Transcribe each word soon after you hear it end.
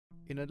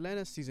In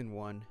Atlanta Season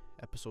 1,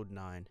 Episode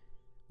 9,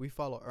 we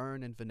follow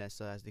Ern and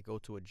Vanessa as they go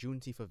to a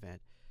Juneteenth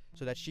event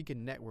so that she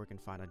can network and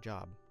find a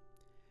job.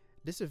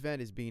 This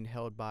event is being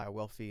held by a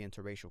wealthy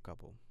interracial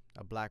couple,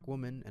 a black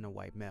woman and a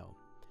white male.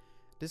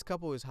 This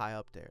couple is high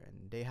up there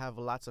and they have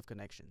lots of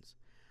connections.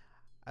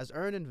 As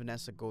Ern and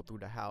Vanessa go through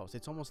the house,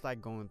 it's almost like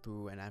going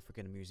through an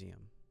African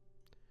museum.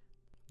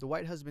 The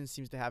white husband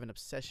seems to have an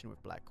obsession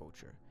with black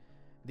culture.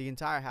 The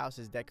entire house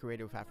is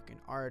decorated with African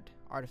art,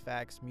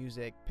 artifacts,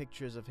 music,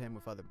 pictures of him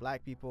with other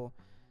black people,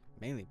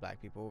 mainly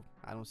black people.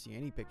 I don't see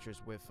any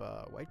pictures with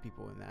white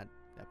people in that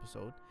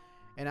episode.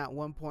 And at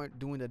one point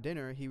during the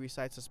dinner, he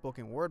recites a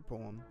spoken word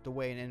poem the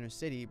way an inner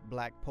city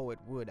black poet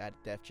would at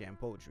Def Jam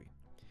Poetry.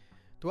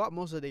 Throughout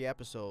most of the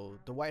episode,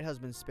 the white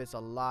husband spits a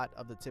lot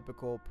of the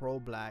typical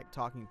pro-black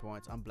talking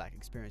points on black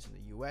experience in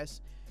the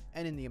US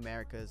and in the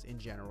Americas in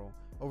general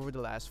over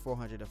the last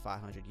 400 to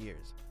 500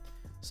 years.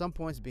 Some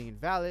points being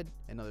valid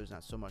and others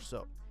not so much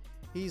so.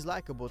 He's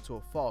likable to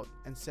a fault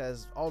and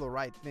says all the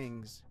right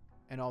things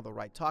and all the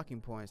right talking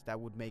points that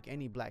would make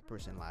any black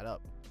person light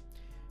up.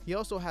 He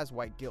also has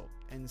white guilt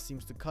and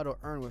seems to cuddle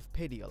Ern with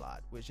pity a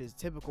lot, which is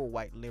typical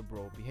white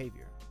liberal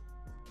behavior.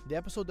 The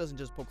episode doesn't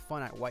just poke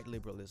fun at white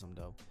liberalism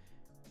though.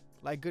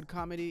 Like good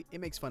comedy,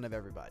 it makes fun of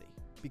everybody,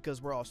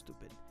 because we're all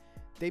stupid.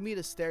 They meet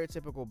a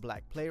stereotypical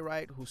black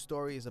playwright whose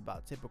story is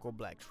about typical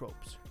black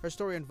tropes. Her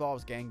story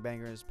involves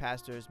gangbangers,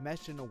 pastors,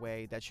 meshed in a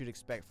way that you'd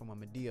expect from a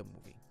Medea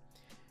movie.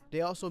 They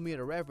also meet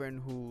a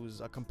reverend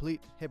who's a complete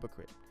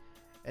hypocrite.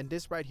 And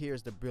this right here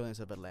is the brilliance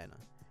of Atlanta,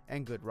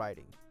 and good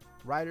writing.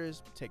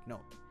 Writers, take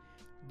note.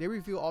 They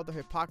reveal all the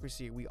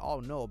hypocrisy we all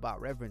know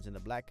about reverends in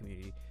the black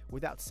community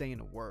without saying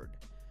a word.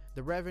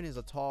 The reverend is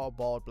a tall,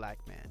 bald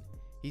black man.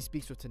 He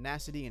speaks with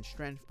tenacity and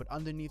strength, but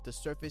underneath the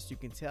surface you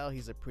can tell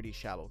he's a pretty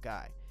shallow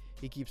guy.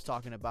 He keeps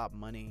talking about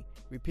money,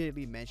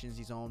 repeatedly mentions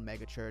his own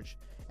megachurch,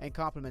 and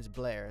compliments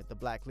Blair, the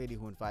black lady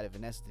who invited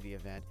Vanessa to the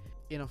event,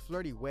 in a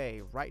flirty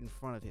way right in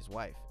front of his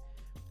wife,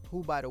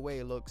 who by the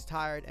way looks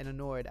tired and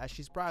annoyed as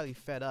she's probably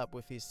fed up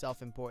with his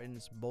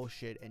self-importance,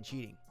 bullshit, and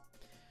cheating.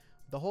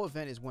 The whole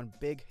event is one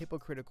big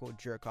hypocritical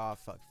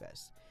jerk-off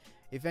fuckfest.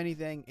 If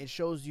anything, it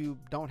shows you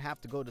don't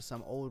have to go to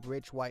some old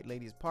rich white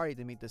lady's party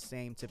to meet the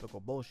same typical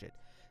bullshit.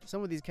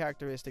 Some of these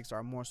characteristics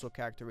are more so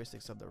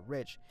characteristics of the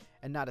rich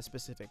and not a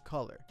specific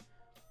color.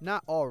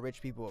 Not all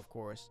rich people, of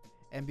course,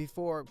 and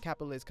before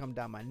capitalists come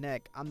down my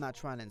neck, I'm not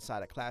trying to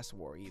incite a class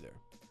war either.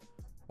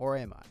 Or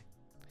am I?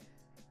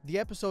 The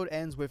episode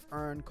ends with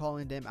Ern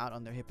calling them out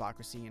on their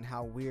hypocrisy and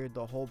how weird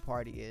the whole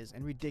party is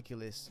and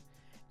ridiculous,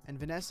 and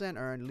Vanessa and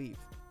Ern leave.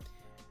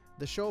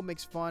 The show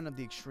makes fun of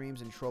the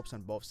extremes and tropes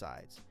on both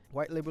sides.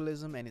 White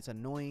liberalism and its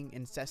annoying,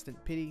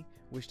 incessant pity,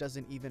 which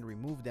doesn't even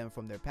remove them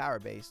from their power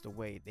base the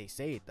way they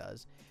say it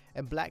does,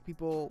 and black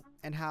people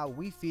and how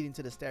we feed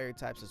into the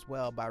stereotypes as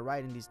well by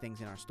writing these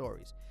things in our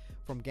stories,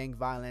 from gang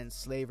violence,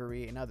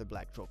 slavery, and other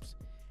black tropes.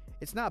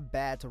 It's not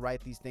bad to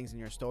write these things in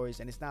your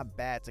stories, and it's not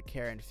bad to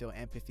care and feel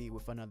empathy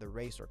with another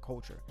race or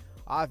culture.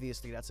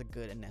 Obviously, that's a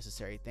good and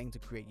necessary thing to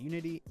create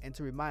unity and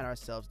to remind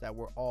ourselves that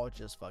we're all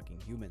just fucking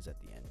humans at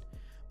the end.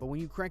 But when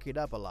you crank it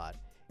up a lot,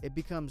 it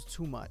becomes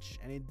too much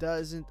and it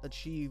doesn't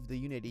achieve the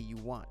unity you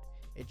want.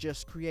 It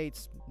just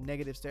creates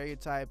negative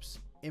stereotypes,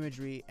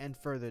 imagery, and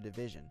further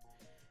division.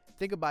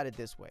 Think about it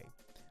this way.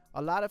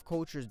 A lot of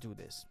cultures do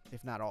this,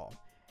 if not all.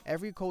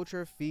 Every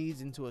culture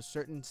feeds into a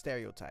certain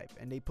stereotype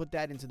and they put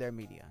that into their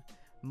media.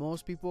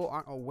 Most people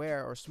aren't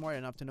aware or smart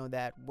enough to know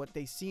that what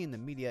they see in the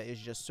media is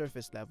just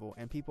surface level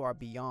and people are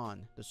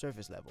beyond the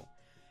surface level.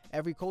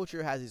 Every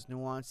culture has its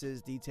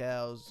nuances,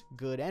 details,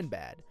 good and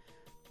bad.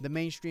 The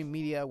mainstream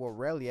media will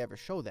rarely ever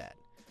show that.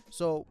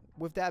 So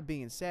with that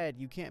being said,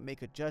 you can't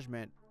make a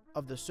judgment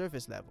of the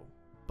surface level,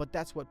 but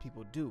that's what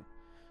people do.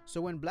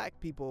 So when black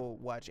people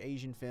watch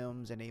Asian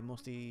films and they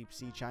mostly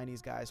see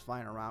Chinese guys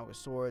flying around with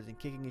swords and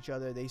kicking each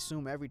other, they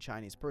assume every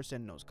Chinese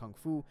person knows kung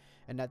fu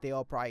and that they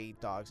all probably eat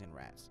dogs and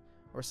rats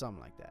or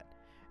something like that.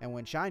 And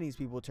when Chinese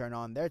people turn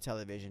on their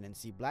television and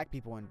see black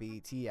people on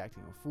BET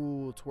acting a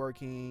fool,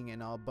 twerking,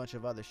 and a bunch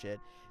of other shit,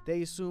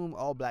 they assume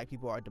all black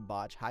people are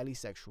debauched, highly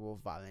sexual,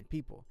 violent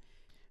people.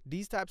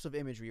 These types of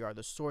imagery are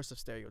the source of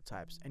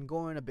stereotypes, and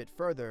going a bit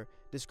further,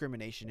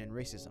 discrimination and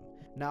racism.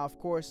 Now, of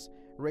course,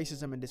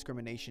 racism and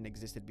discrimination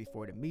existed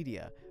before the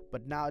media,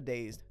 but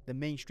nowadays, the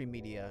mainstream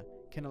media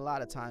can a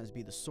lot of times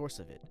be the source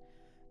of it.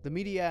 The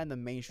media and the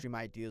mainstream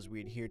ideals we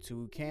adhere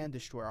to can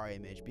destroy our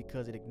image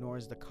because it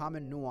ignores the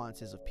common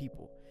nuances of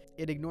people.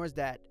 It ignores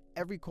that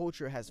every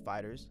culture has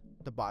fighters,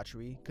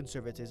 debauchery,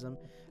 conservatism,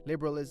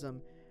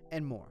 liberalism,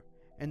 and more,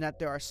 and that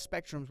there are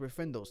spectrums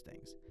within those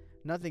things.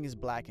 Nothing is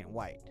black and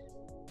white.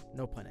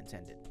 No pun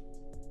intended.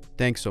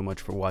 Thanks so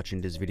much for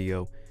watching this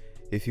video.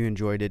 If you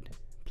enjoyed it,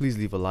 please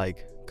leave a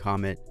like,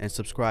 comment, and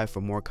subscribe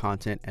for more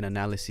content and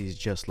analyses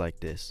just like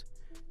this.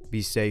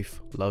 Be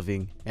safe,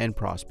 loving, and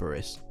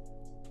prosperous.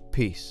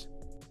 Peace.